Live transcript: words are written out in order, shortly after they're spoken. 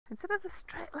instead of a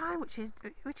straight line, which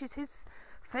is his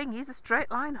thing. He's a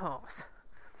straight line horse.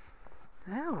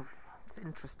 Oh, it's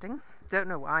interesting. Don't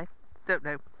know why. Don't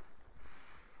know.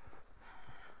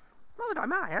 Well,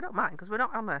 I don't mind, because we're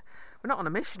not on a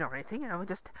mission or anything. You know, we're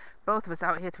just both of us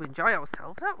out here to enjoy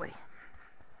ourselves, aren't we?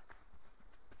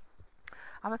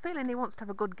 I have a feeling he wants to have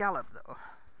a good gallop, though.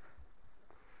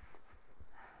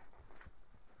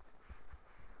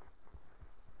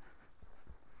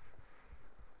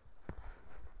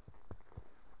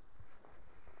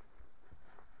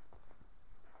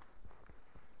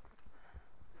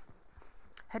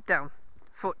 Head down,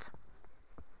 foot.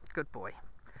 Good boy.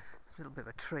 There's a little bit of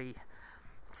a tree,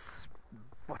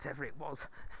 whatever it was,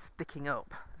 sticking up.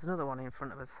 There's another one in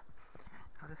front of us.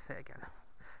 I'll just say it again.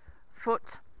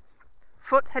 Foot.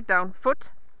 Foot, head down, foot.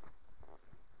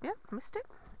 Yeah, missed it.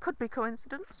 Could be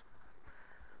coincidence.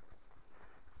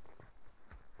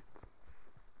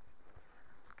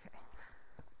 Okay.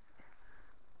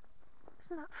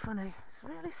 Isn't that funny? He's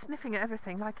really sniffing at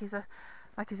everything like he's a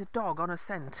dog on a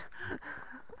scent.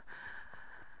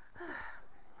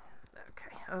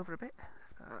 Okay, over a bit.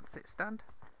 That's it, stand.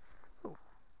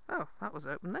 Oh, that was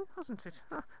open then, wasn't it?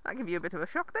 Oh, that gave you a bit of a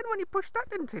shock then when you pushed that,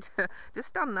 didn't it? Just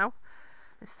stand now.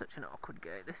 It's such an awkward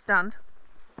gait. This stand.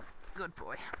 Good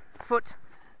boy. Foot.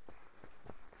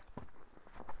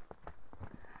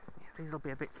 Yeah, these will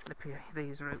be a bit slippy,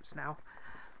 these roots now,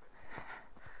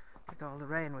 with all the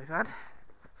rain we've had.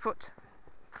 Foot.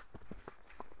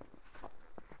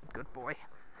 Good boy.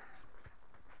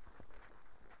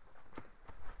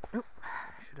 Oh,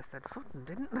 should have said foot and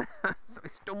didn't. So he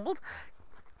stumbled.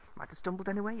 Might have stumbled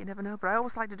anyway, you never know. But I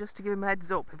always like to give him a heads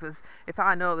up if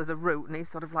I know there's a route and he's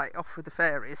sort of like off with the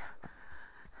fairies.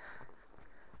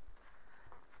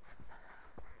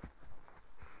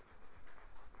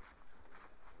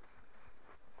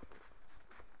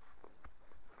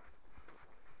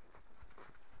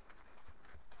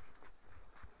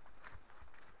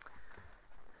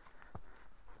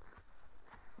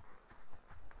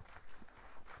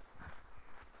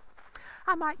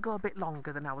 I might go a bit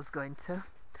longer than I was going to.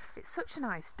 It's such a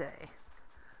nice day.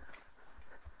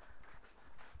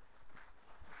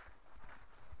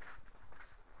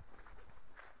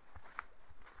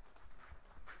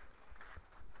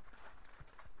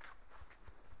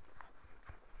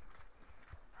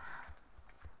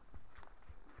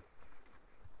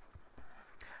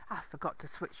 I forgot to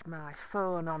switch my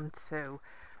phone on to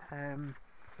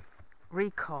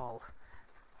recall,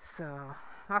 so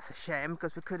that's a shame,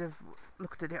 because we could have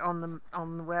looked at it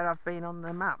on where I've been on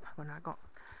the map when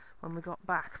we got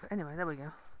back. But anyway, there we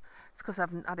go. It's because I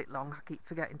haven't had it long. I keep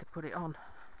forgetting to put it on.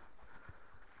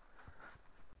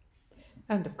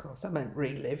 And of course, I meant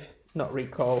relive, not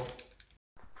recall.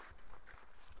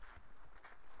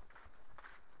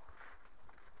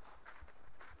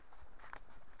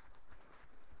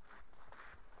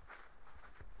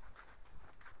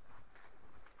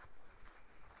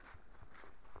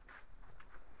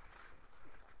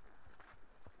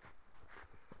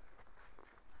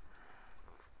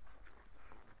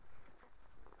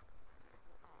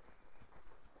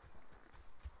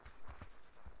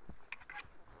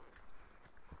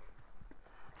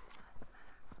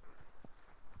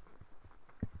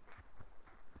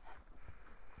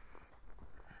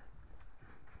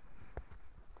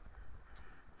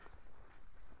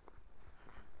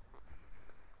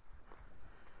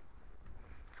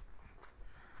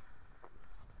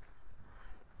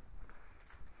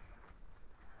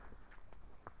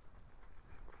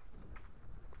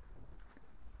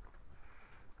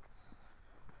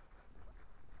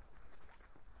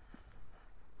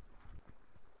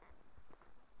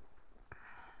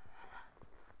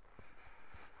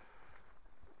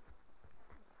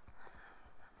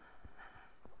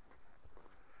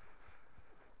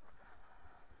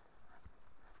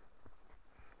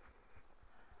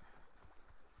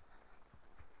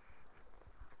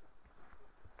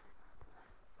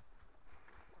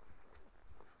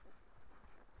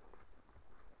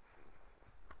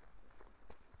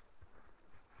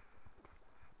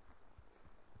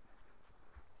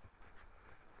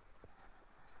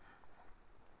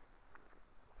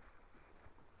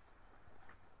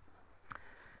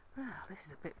 Well, this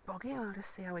is a bit boggy. We'll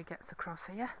just see how he gets across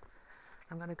here.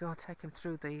 I'm going to go take him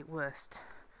through the worst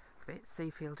bit, see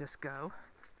if he'll just go.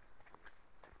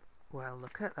 Well,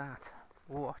 look at that.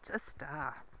 What a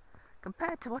star.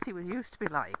 Compared to what he was used to be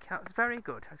like, that was very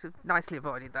good. I nicely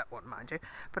avoided that one, mind you.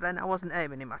 But then I wasn't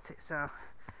aiming him at it, so...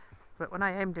 But when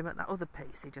I aimed him at that other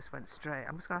piece, he just went straight.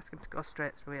 I'm just going to ask him to go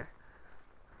straight through here.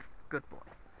 Good boy.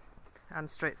 And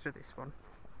straight through this one.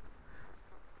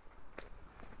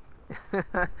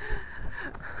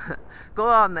 Go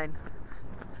on then.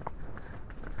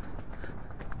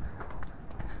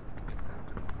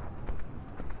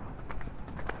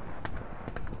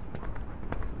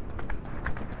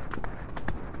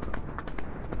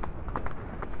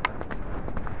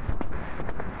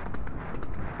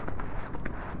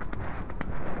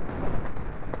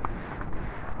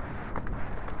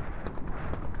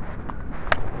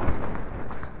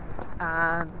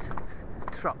 And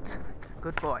trot.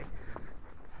 Good boy.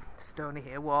 Stony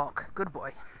here, walk. Good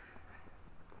boy.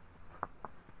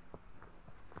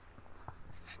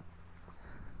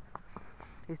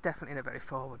 He's definitely in a very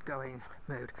forward going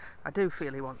mood. I do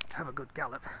feel he wants to have a good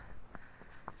gallop.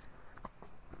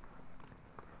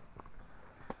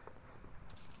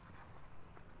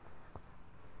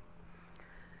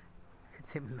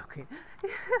 It's him looking.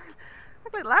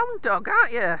 Like a little hound dog,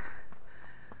 aren't you?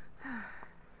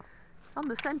 On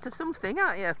the scent of something,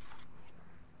 aren't you?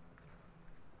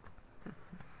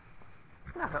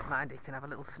 I don't mind, he can have a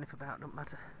little sniff about, don't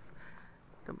matter.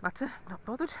 Don't matter, not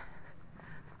bothered.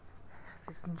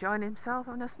 If he's enjoying himself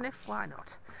having a sniff, why not?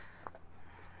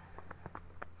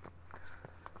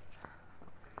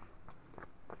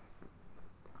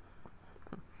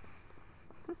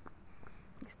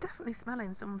 He's definitely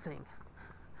smelling something.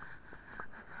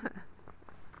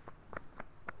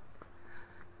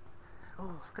 Oh,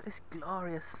 look at this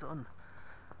glorious sun.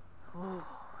 Oh,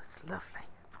 it's lovely.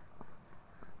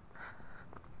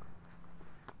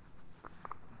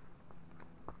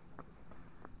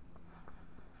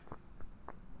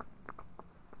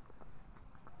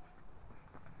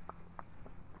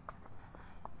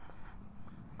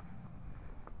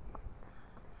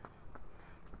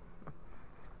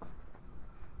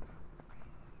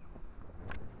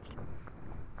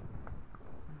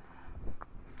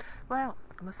 Well,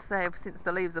 I must say, since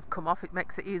the leaves have come off, it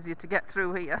makes it easier to get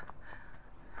through here.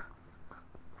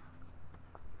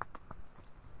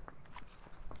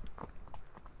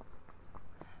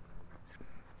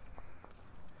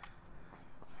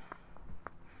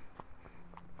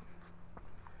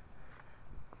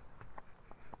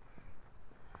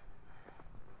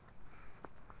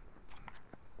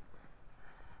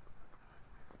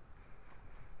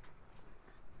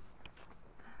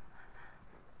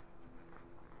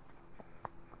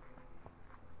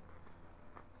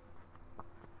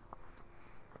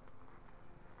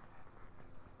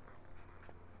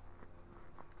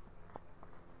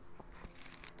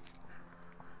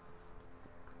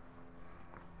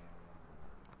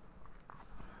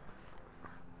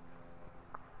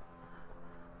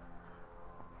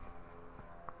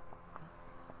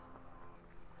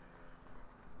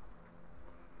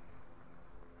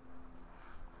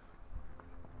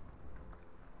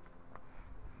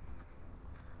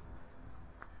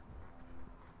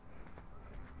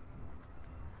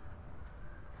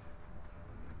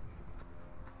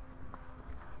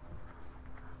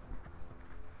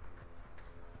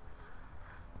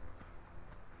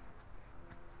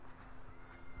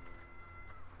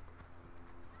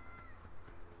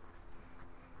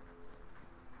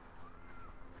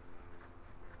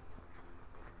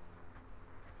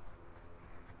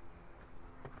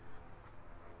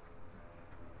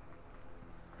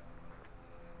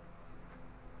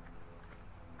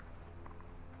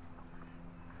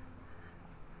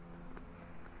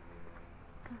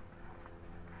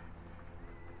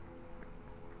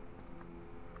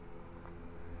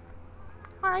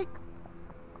 Hi.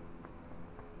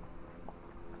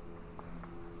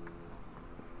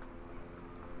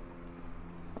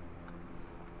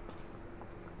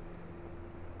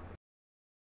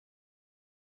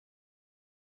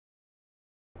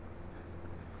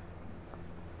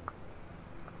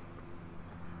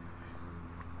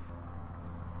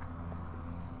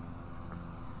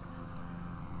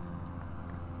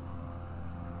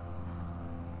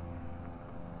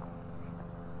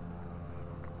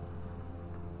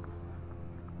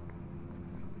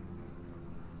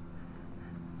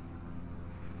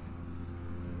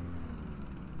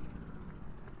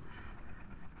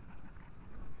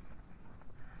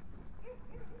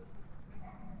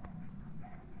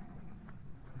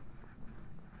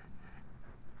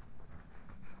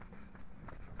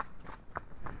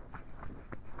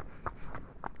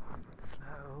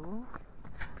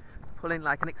 Pulling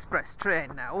like an express train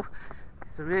now.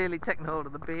 So really taking hold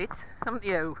of the bit, haven't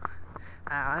you?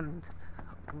 And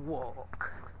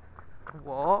walk.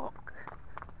 Walk.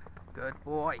 Good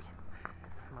boy.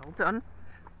 Well done.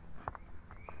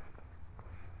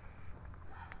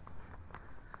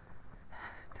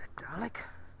 Dalek.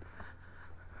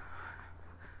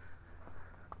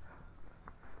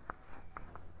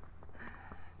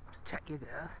 Just check your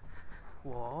girth.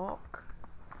 Walk.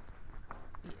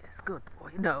 good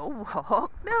boy. No,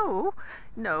 walk. No,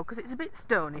 no, because it's a bit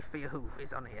stony for your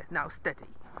hoovies on here. Now, steady,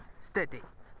 steady,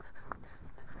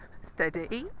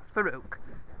 steady. Farouk,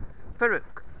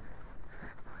 Farouk.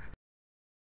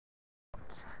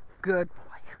 Good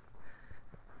boy.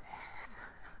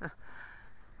 Yes.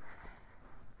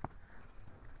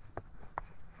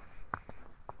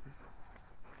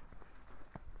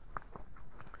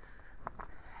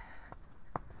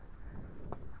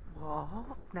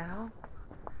 Walk now.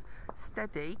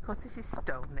 Steady, because this is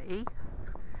stony.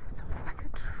 So like a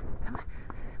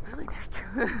move my neck.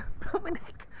 Move my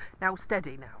neck. Now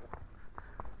steady now.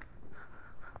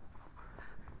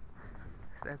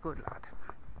 So good lad.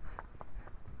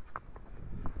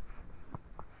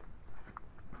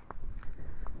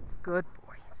 Good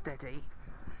boy, steady.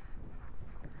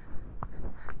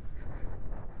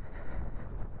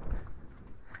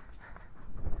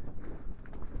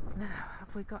 Now,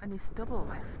 have we got any stubble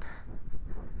left?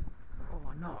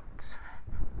 Or not?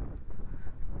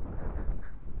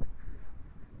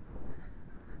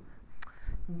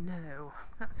 No,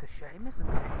 that's a shame, isn't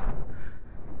it?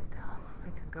 Still,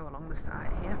 we can go along the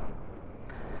side here.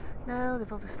 No,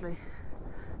 they've obviously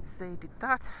seeded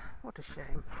that. What a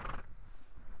shame.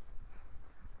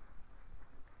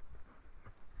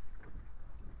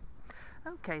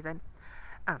 Okay then,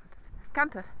 and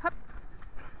canter, hop.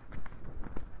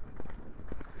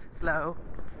 Slow,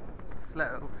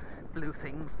 slow, blue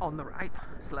things on the right,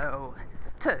 slow,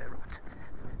 turn.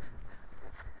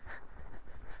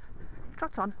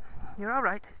 Trot on, you're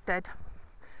alright, it's dead.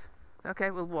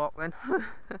 Okay, we'll walk then.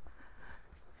 Good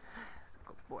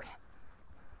boy.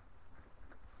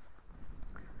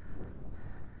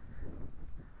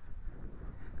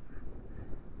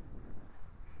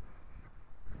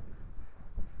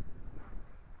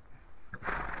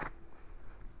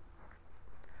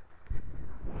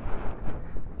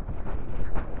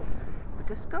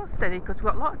 Just go steady because we've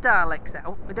got a lot of Daleks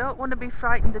out. We don't want to be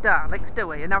frightened of Daleks, do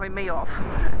we? And having me off.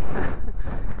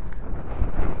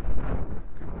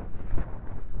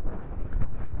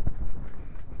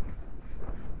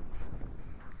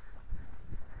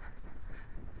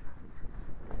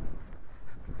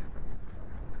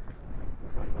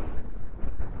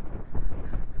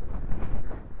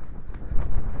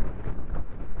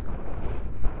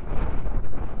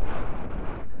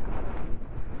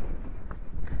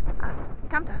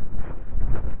 Canter.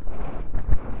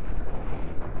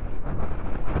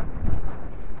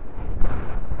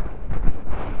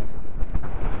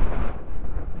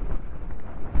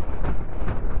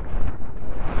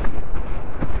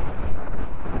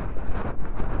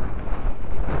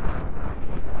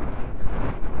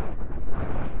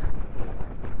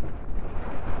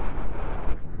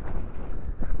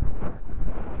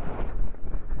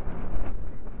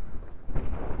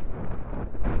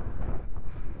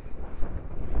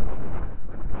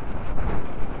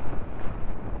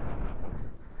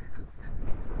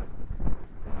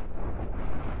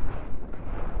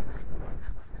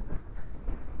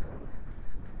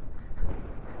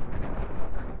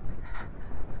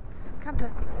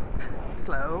 Canter.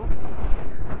 Slow.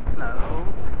 Slow.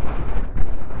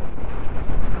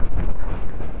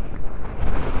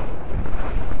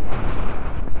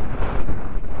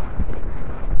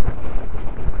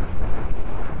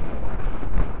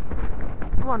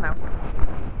 Go on now.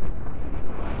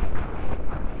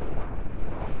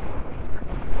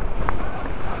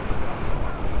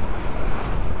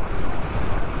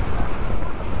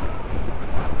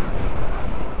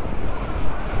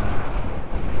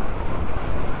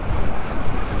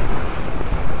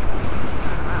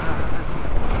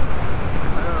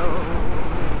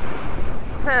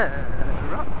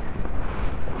 Rot.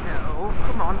 No,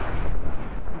 come on.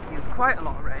 We need to use quite a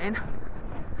lot of rain.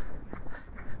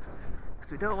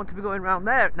 Because we don't want to be going round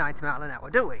there at 90 miles an hour,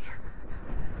 do we?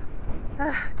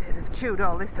 Dear, they've chewed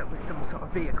all this up with some sort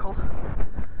of vehicle.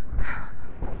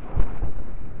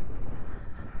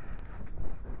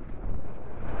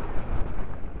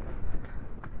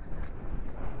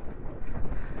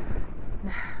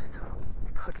 So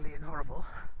puddly and horrible.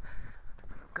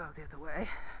 Go the other way.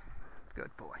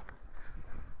 Good boy.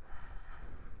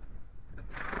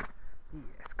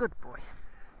 Yes, good boy.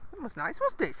 That was nice,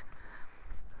 wasn't it?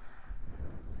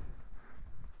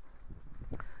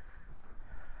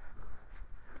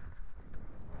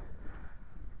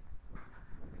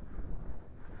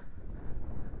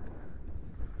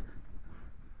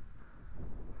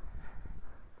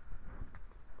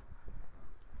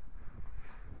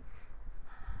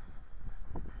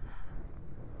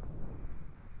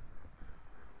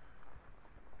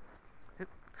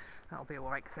 That'll be a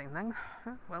like thing then.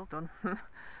 Well done.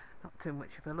 Not too much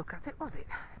of a look at it, was it?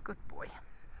 Good boy.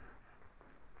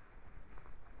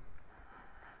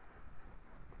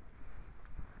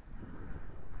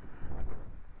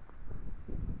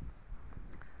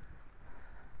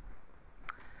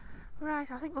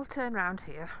 Right, I think we'll turn round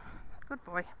here. Good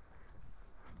boy.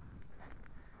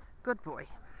 Good boy.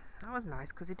 That was nice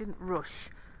because he didn't rush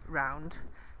round,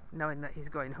 knowing that he's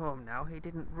going home now. He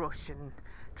didn't rush and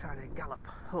try to gallop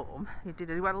home. He did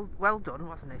it well done,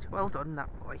 wasn't it? Well done, that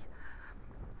boy.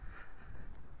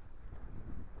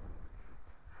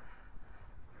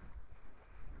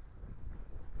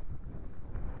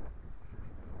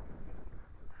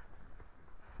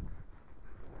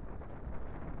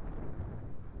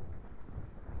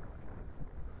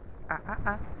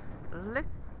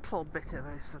 Little bit of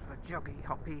a sort of a joggy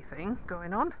hoppy thing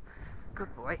going on.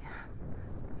 Good boy.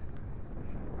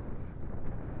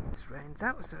 This rain's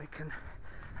out so he can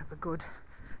have a good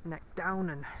neck down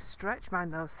and stretch.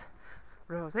 Mind those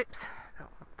rose hips.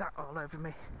 Don't want that all over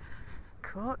me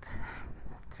coat,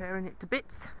 tearing it to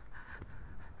bits.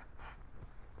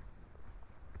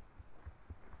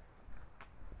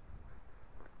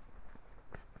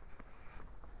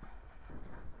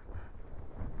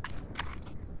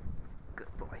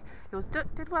 He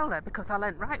did well there because I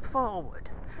leant right forward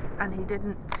and he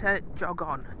didn't jog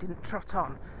on, didn't trot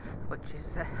on, which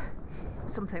is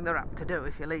something they're apt to do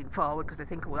if you lean forward because they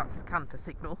think, oh, that's the canter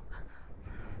signal.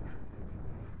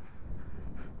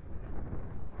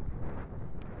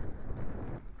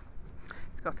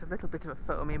 It's got a little bit of a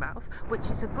foamy mouth, which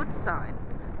is a good sign.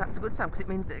 That's a good sign because it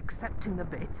means they're accepting the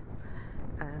bit.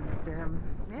 And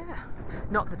yeah,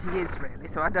 not that he is really,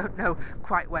 so I don't know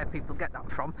quite where people get that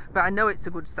from, but I know it's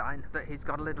a good sign that he's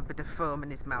got a little bit of foam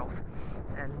in his mouth,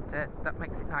 and that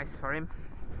makes it nice for him.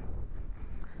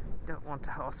 Don't want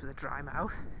a horse with a dry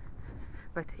mouth,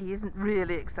 but he isn't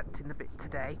really accepting the bit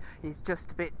today. He's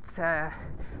just a bit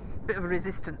of a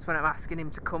resistance when I'm asking him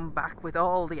to come back with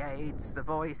all the aids. The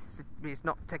voice, he's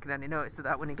not taking any notice of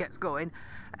that when he gets going,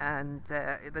 and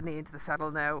the knee into the saddle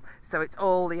now, so it's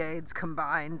all the aids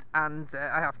combined, and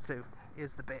I have to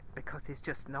use the bit because he's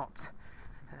just not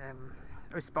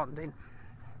responding.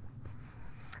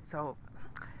 So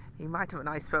he might have a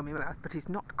nice foamy mouth, but he's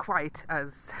not quite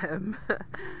as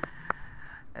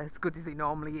as good as he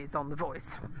normally is on the voice.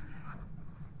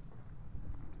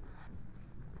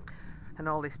 And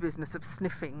all this business of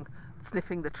sniffing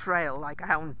the trail like a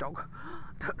hound dog,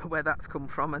 don't know where that's come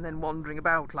from, and then wandering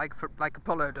about like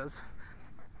Apollo does,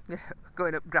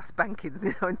 going up grass bankings,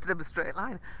 instead of a straight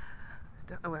line.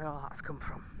 Don't know where all that's come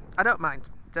from. I don't mind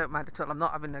at all. I'm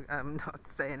not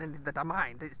saying anything that I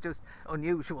mind. It's just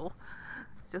unusual.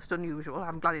 It's just unusual.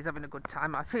 I'm glad he's having a good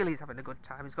time. I feel he's having a good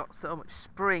time. He's got so much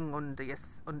spring under your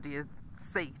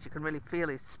seat. You can really feel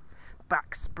his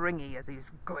back springy as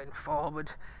he's going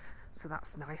forward. So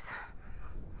that's nice.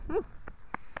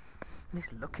 He's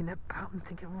looking about and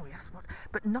thinking, oh yes, what?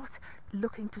 But not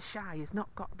looking to shy. He's not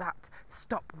got that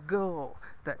stop-go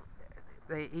that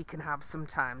he can have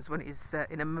sometimes when he's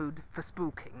in a mood for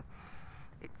spooking.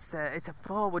 It's a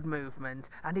forward movement,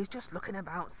 and he's just looking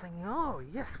about saying, oh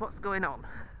yes, what's going on?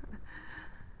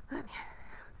 And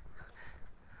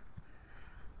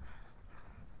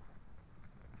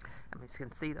you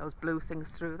can see those blue things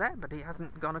through there, but he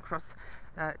hasn't gone across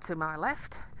to my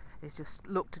left. He's just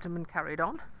looked at them and carried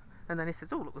on, and then he says,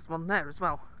 oh look, there's one there as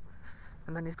well,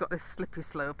 and then he's got this slippy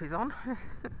slope he's on.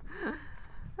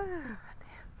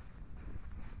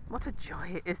 What a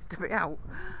joy it is to be out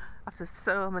after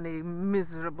so many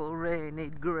miserable, rainy,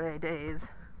 grey days.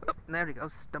 Oh, there he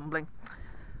goes, stumbling.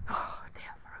 Oh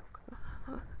dear,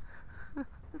 Farouk.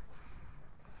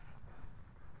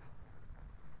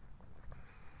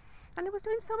 And he was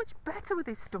doing so much better with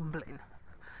his stumbling.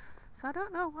 So I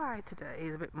don't know why today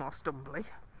he's a bit more stumbly.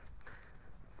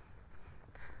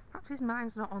 Perhaps his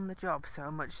mind's not on the job so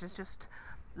much, he's just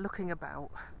looking about,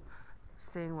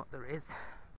 seeing what there is.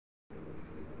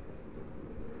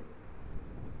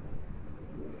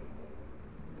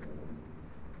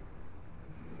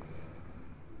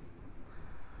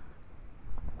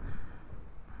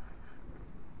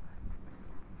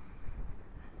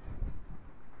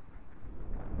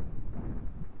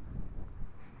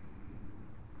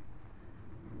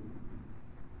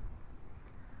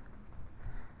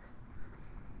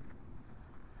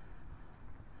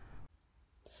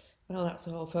 Well, that's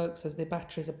all folks, as the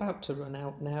battery's about to run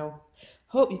out now.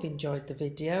 Hope you've enjoyed the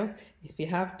video. If you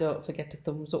have, don't forget to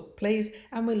thumbs up please,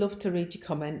 and we love to read your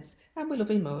comments, and we love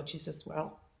emojis as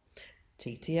well.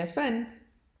 TTFN.